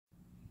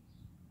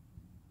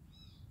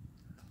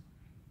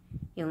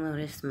You'll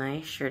notice my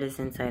shirt is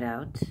inside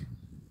out.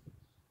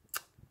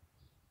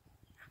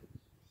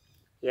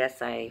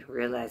 Yes, I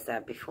realized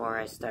that before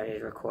I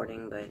started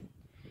recording, but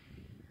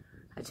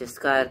I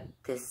just got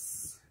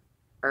this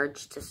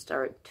urge to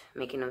start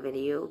making a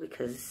video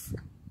because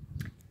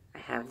I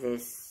have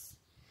this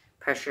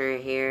pressure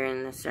here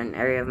in a certain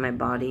area of my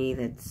body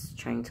that's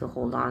trying to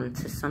hold on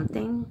to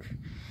something.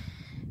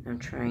 I'm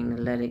trying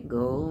to let it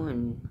go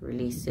and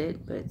release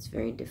it, but it's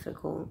very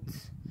difficult.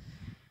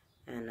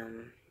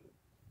 And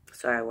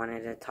so I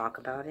wanted to talk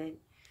about it.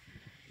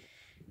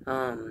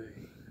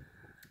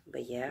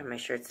 But yeah, my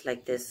shirt's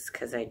like this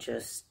because I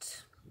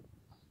just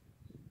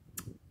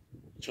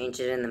changed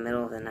it in the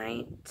middle of the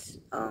night.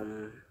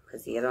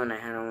 Because the other one I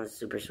had on was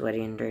super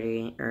sweaty and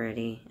dirty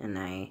already, and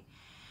I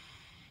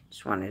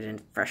just wanted a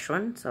fresh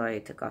one, so I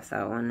took off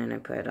that one and I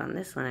put it on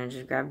this one. I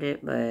just grabbed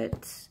it,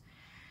 but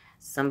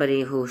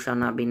somebody who shall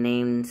not be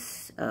named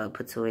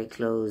puts away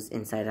clothes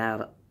inside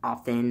out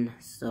often,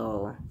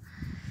 so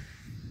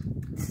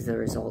this is the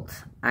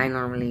result. I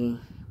normally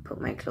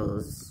put my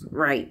clothes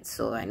right,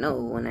 so I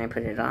know when I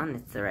put it on,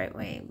 it's the right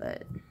way,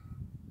 but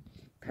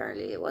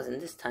apparently it wasn't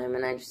this time,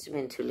 and I just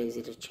been too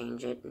lazy to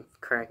change it and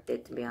correct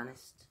it, to be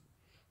honest.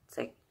 It's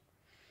like,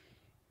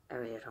 I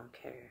really don't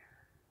care.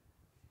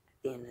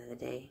 At the end of the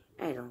day,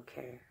 I don't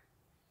care.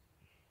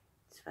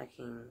 It's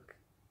fucking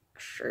a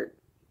shirt.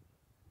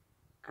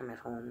 I'm at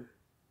home.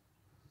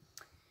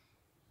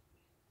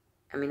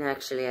 I mean,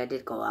 actually, I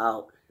did go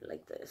out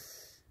like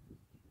this,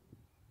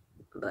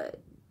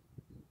 but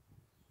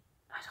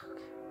I don't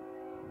care.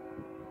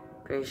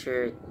 Pretty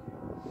sure it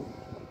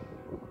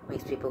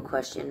makes people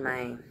question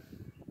my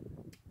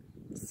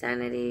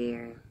sanity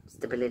or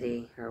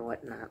stability or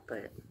whatnot,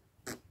 but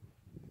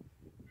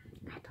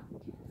I don't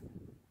care.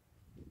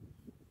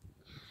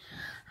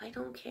 I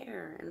don't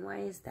care. And why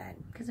is that?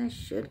 Because I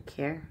should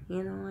care.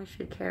 You know, I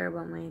should care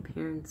about my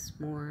appearance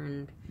more,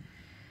 and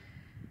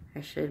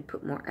I should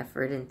put more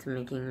effort into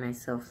making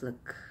myself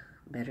look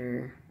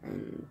better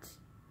and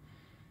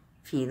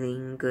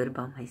feeling good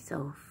about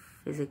myself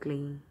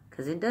physically.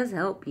 Because it does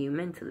help you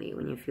mentally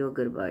when you feel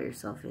good about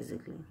yourself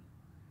physically.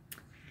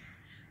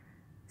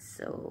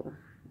 So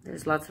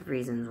there's lots of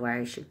reasons why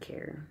I should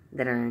care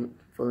that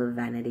aren't full of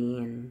vanity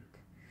and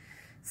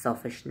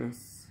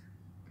selfishness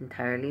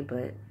entirely,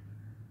 but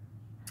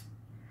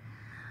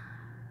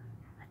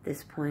at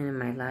this point in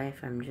my life,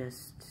 I'm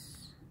just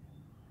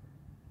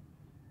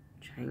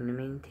trying to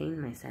maintain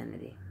my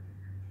sanity.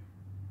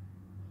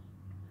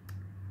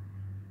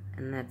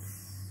 And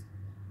that's,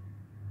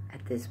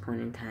 at this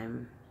point in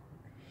time,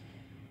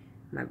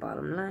 my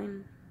bottom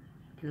line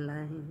in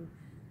life.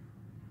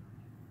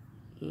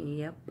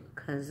 Yep,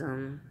 because,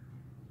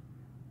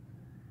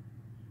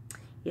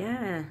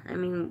 yeah, I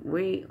mean,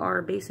 we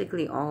are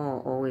basically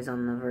all always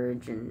on the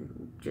verge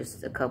and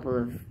just a couple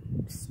of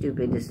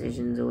stupid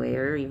decisions away,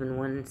 or even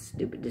one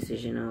stupid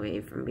decision away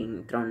from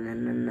being thrown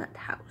in a nut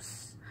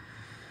house.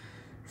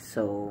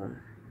 So,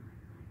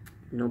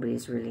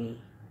 nobody's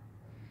really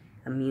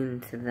immune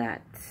to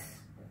that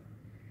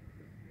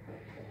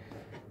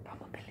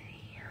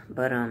probability.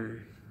 But, I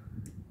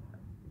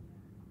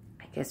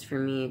guess for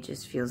me, it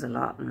just feels a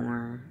lot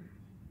more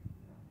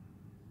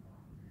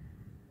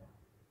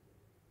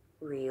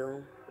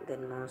real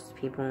than most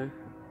people.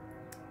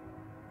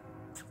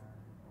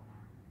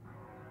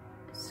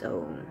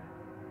 So,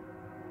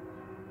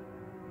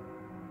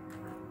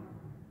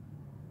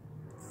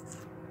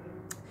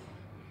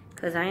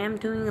 because I am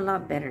doing a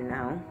lot better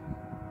now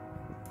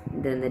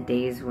than the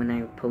days when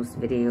I post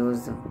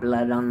videos of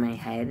blood on my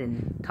head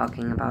and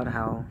talking about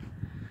how,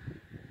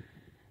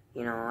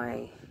 you know,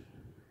 I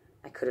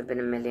could have been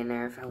a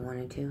millionaire if I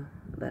wanted to,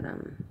 but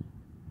I'm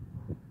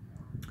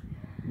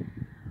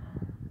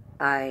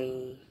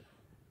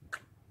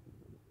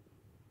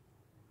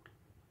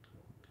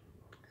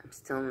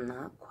still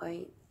not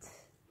quite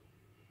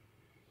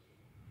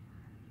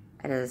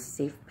at a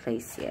safe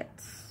place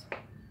yet,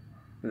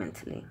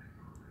 mentally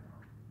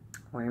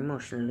or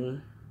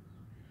emotionally,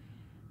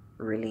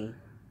 really,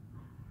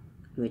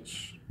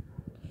 which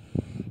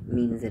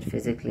means that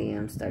physically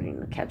I'm starting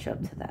to catch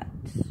up to that,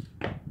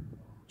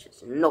 which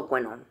is no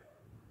bueno.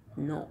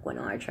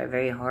 I try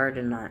very hard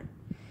to not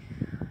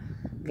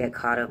get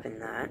caught up in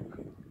that,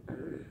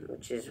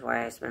 which is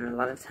why I spend a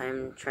lot of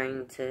time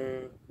trying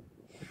to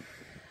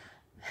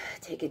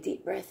take a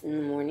deep breath in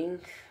the morning.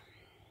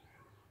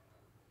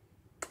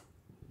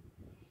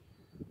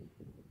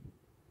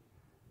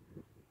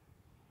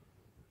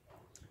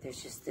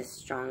 There's just this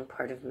strong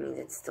part of me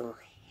that still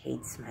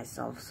hates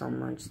myself so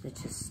much, that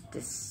just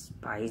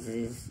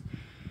despises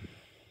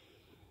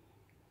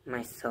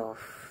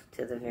myself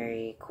to the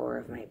very core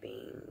of my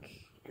being.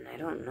 And I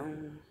don't know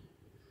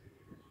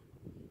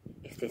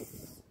if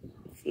this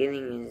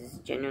feeling is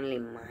genuinely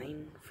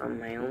mine from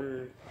my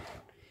own,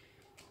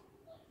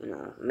 you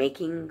know,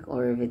 making,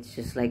 or if it's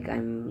just like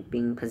I'm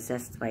being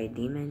possessed by a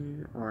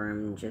demon, or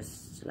I'm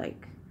just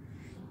like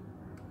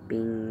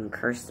being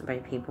cursed by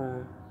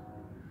people,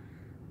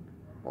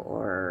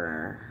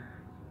 or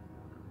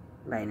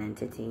by an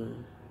entity,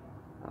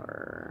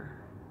 or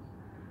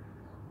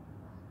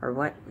or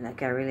what.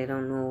 Like, I really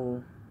don't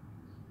know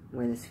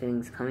where this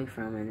feeling's coming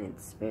from, and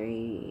it's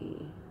very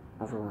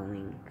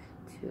overwhelming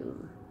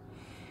to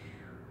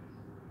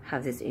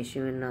have this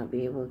issue and not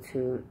be able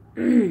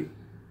to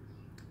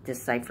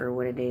decipher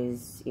what it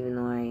is, even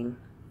though I'm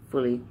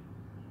fully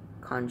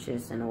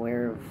conscious and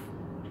aware of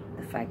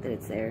the fact that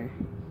it's there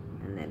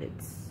and that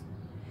it's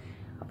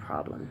a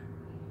problem.